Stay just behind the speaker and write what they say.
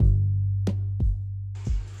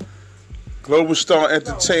Global Star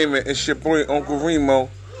Entertainment. It's your boy Uncle Remo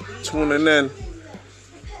tuning in.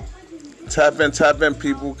 Tap in,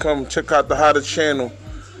 people. Come check out the Hotter channel.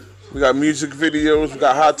 We got music videos, we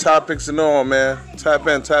got hot topics and all, man. Tap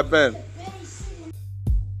in.